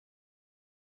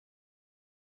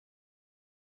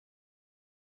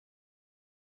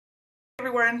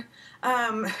everyone.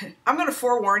 I'm going to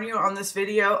forewarn you on this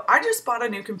video. I just bought a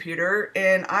new computer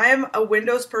and I'm a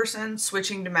Windows person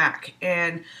switching to Mac,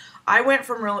 and I went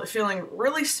from feeling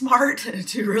really smart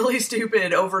to really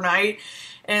stupid overnight,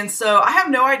 and so I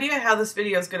have no idea how this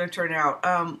video is going to turn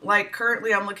out. Like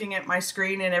currently I'm looking at my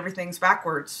screen and everything's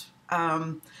backwards.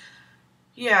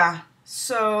 Yeah,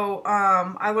 so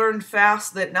I learned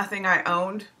fast that nothing I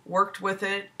owned worked with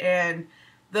it, and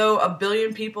though a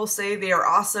billion people say they are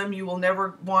awesome, you will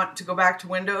never want to go back to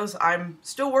Windows, I'm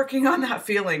still working on that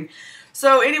feeling.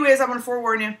 So anyways, I'm going to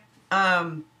forewarn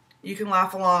you. You can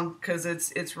laugh along because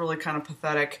it's really kind of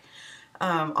pathetic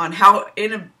on how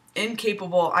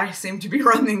incapable I seem to be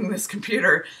running this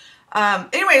computer.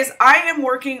 Anyways, I am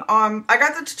working on, I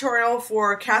got the tutorial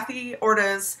for Kathy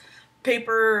Orta's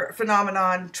Paper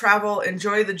Phenomenon Travel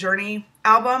Enjoy the Journey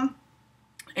album.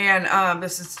 And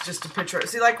this is just a picture.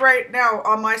 See, like right now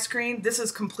on my screen, this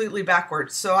is completely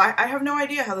backwards. So I have no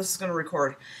idea how this is going to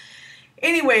record.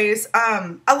 Anyways,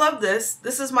 I love this.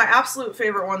 This is my absolute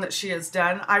favorite one that she has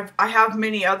done. I have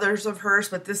many others of hers,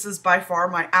 but this is by far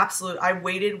my absolute. I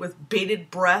waited with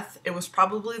bated breath. It was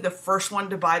probably the first one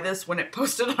to buy this when it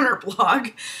posted on her blog,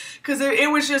 because it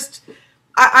was just...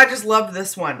 I just loved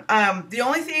this one. The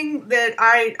only thing that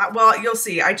well, you'll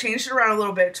see, I changed it around a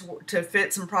little bit to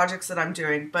fit some projects that I'm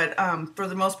doing, but for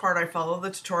the most part, I follow the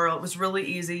tutorial. It was really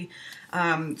easy.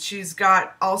 She's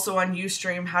got also on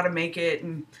Ustream how to make it,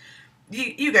 and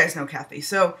you guys know Kathy.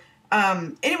 So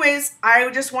anyways,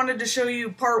 I just wanted to show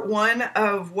you part one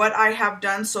of what I have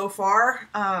done so far.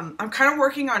 I'm kind of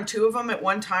working on two of them at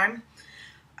one time,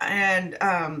 and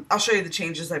I'll show you the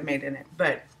changes I've made in it,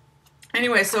 but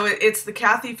anyway, so it's the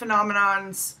Kathy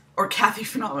Phenomenons, or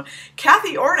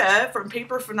Kathy Orta from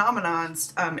Paper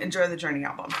Phenomenons Enjoy the Journey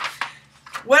album.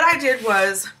 What I did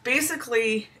was,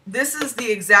 basically, this is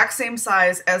the exact same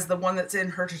size as the one that's in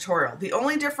her tutorial. The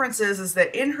only difference is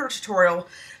that in her tutorial,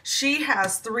 she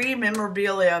has 3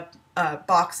 memorabilia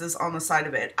boxes on the side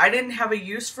of it. I didn't have a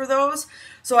use for those,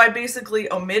 so I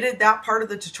basically omitted that part of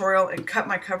the tutorial and cut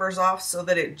my covers off so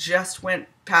that it just went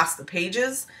past the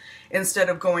pages instead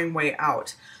of going way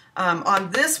out.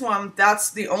 On this one, that's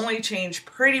the only change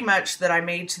pretty much that I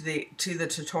made to the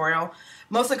tutorial,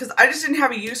 mostly because I just didn't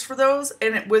have a use for those,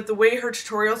 and with the way her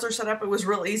tutorials are set up, it was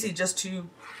real easy just to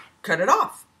cut it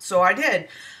off. So I did.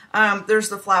 There's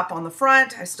the flap on the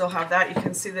front. I still have that. You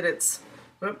can see that it's,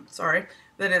 oops, sorry,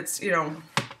 that it's, you know,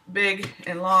 big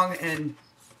and long. And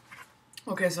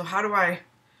okay, so how do I,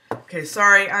 okay,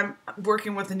 sorry, I'm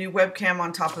working with a new webcam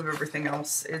on top of everything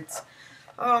else. It's,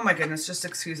 oh my goodness, just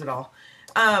excuse it all.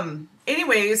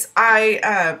 Anyways,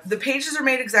 the pages are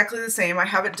made exactly the same. I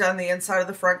haven't done the inside of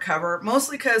the front cover,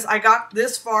 mostly because I got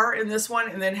this far in this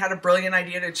one and then had a brilliant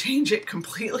idea to change it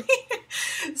completely.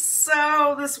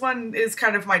 So this one is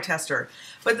kind of my tester.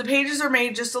 But the pages are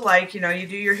made just alike. You know, you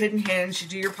do your hidden hinge, you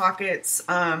do your pockets.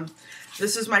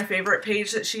 This is my favorite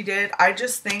page that she did. I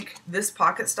just think this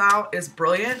pocket style is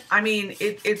brilliant. I mean,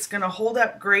 it's going to hold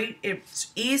up great.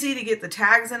 It's easy to get the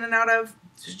tags in and out of.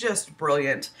 It's just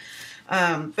brilliant.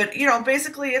 But you know,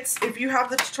 basically it's, if you have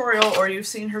the tutorial or you've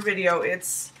seen her video,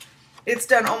 it's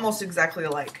done almost exactly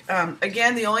alike.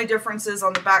 Again, the only difference is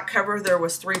on the back cover there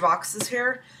was 3 boxes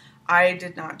here. I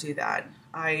did not do that.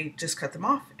 I just cut them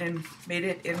off and made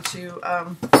it into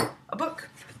a book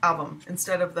album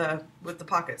instead of with the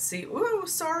pockets. See, ooh,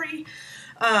 sorry.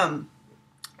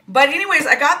 But anyways,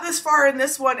 I got this far in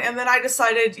this one, and then I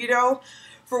decided, you know,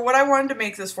 for what I wanted to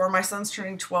make this for, my son's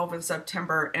turning 12 in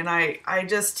September, and I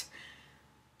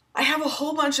have a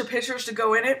whole bunch of pictures to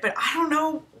go in it, but I don't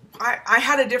know, I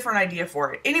had a different idea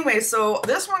for it. Anyway, so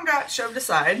this one got shoved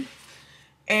aside,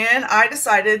 and I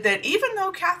decided that even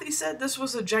though Kathy said this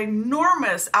was a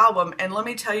ginormous album, and let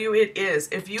me tell you, it is.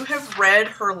 If you have read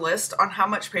her list on how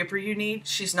much paper you need,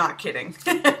 she's not kidding.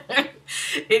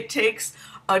 It takes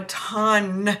a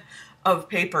ton of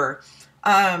paper.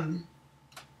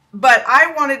 But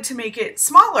I wanted to make it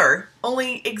smaller,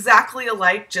 only exactly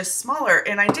alike, just smaller,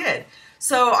 and I did.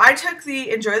 So I took the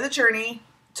Enjoy the Journey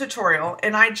tutorial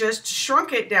and I just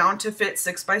shrunk it down to fit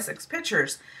 6x6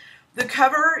 pictures. The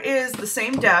cover is the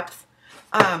same depth.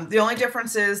 The only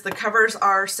difference is the covers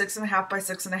are 6.5 by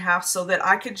 6.5, so that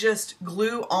I could just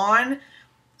glue on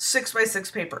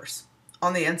 6x6 papers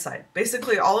on the inside.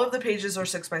 Basically, all of the pages are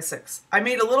 6x6. I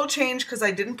made a little change because I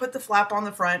didn't put the flap on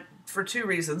the front for 2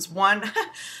 reasons. One,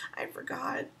 I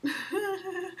forgot.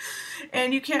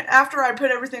 And you can't, after I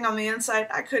put everything on the inside,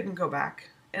 I couldn't go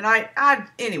back. And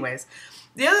anyways.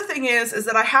 The other thing is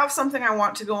that I have something I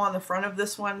want to go on the front of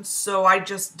this one, so I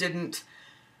just didn't,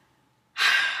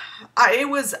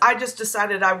 I just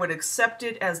decided I would accept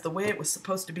it as the way it was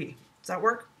supposed to be. Does that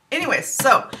work? Anyways,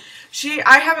 so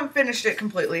I haven't finished it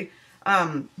completely,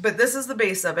 but this is the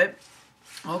base of it.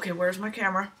 Okay, where's my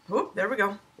camera? Oop, there we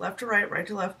go. Left to right, right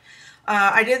to left.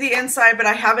 I did the inside, but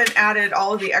I haven't added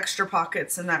all of the extra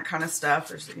pockets and that kind of stuff.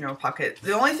 There's, you know, pocket.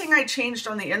 The only thing I changed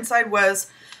on the inside was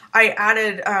I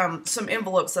added some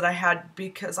envelopes that I had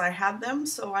because I had them,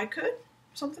 so I could,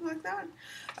 something like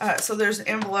that. So there's an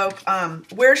envelope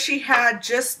where she had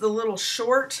just the little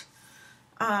short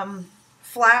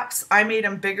flaps. I made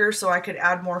them bigger so I could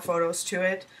add more photos to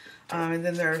it. And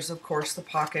then there's, of course, the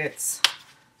pockets,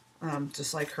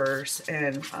 just like hers.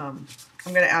 And I'm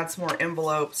going to add some more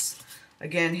envelopes.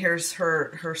 Again, here's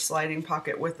her sliding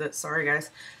pocket with it. Sorry,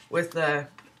 guys. With the,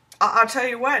 I'll tell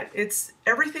you what, it's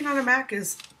everything on a Mac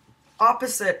is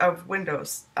opposite of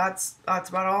Windows. That's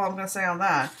about all I'm going to say on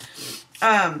that.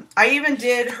 I even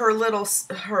did her little,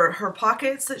 her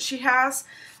pockets that she has.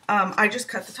 I just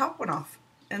cut the top one off.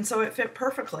 And so it fit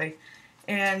perfectly.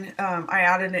 And I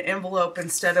added an envelope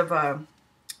instead of a,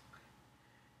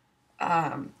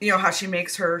 you know how she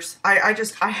makes hers. I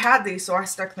had these, so I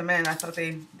stuck them in. I thought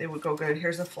they would go good.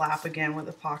 Here's a flap again with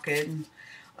a pocket and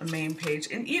a main page.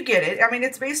 And you get it. I mean,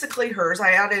 it's basically hers.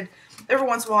 I added, every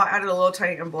once in a while, I added a little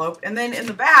tiny envelope. And then in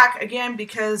the back, again,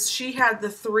 because she had the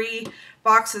 3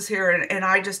 boxes here and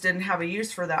I just didn't have a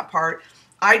use for that part,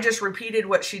 I just repeated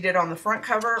what she did on the front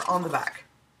cover on the back.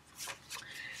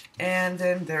 And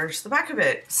then there's the back of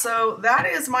it. So that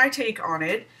is my take on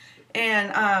it.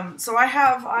 And so I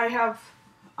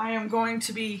am going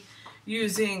to be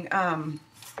using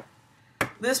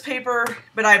this paper,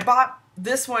 but I bought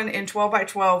this one in 12 by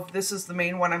 12. This is the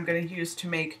main one I'm going to use to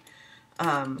make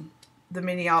the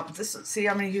mini album. See,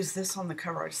 I'm going to use this on the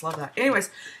cover. I just love that. Anyways,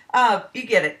 you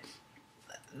get it.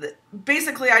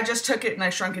 Basically, I just took it and I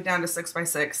shrunk it down to 6 by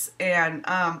 6, and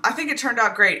I think it turned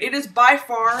out great. It is by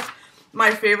far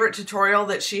my favorite tutorial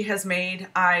that she has made.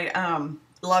 I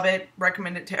love it.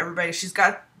 Recommend it to everybody. She's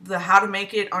got the how to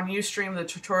make it on Ustream. The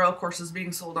tutorial course is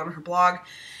being sold on her blog,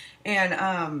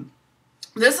 and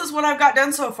this is what I've got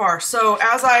done so far. So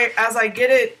as I get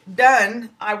it done,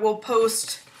 I will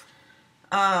post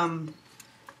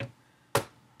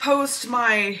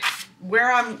my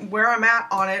where I'm at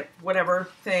on it, whatever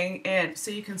thing, and so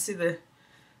you can see the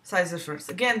size difference.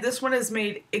 Again, this one is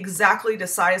made exactly the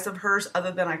size of hers,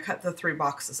 other than I cut the 3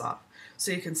 boxes off,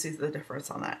 so you can see the difference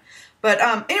on that. But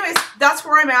anyways, that's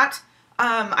where I'm at.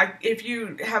 If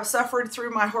you have suffered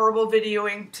through my horrible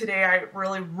videoing today, I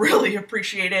really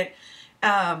appreciate it.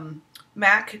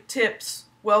 Mac tips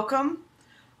welcome.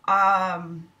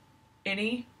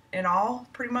 Any and all,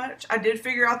 pretty much. I did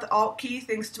figure out the Alt key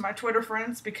thanks to my Twitter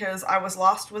friends, because I was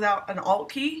lost without an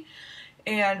Alt key.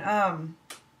 And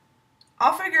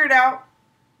I'll figure it out.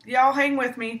 Y'all hang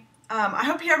with me. I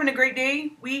hope you're having a great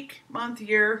day, week, month,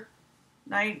 year,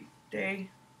 night, day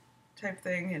type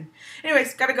thing. And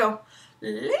anyways, gotta go.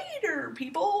 Later,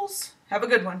 peoples. Have a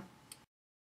good one.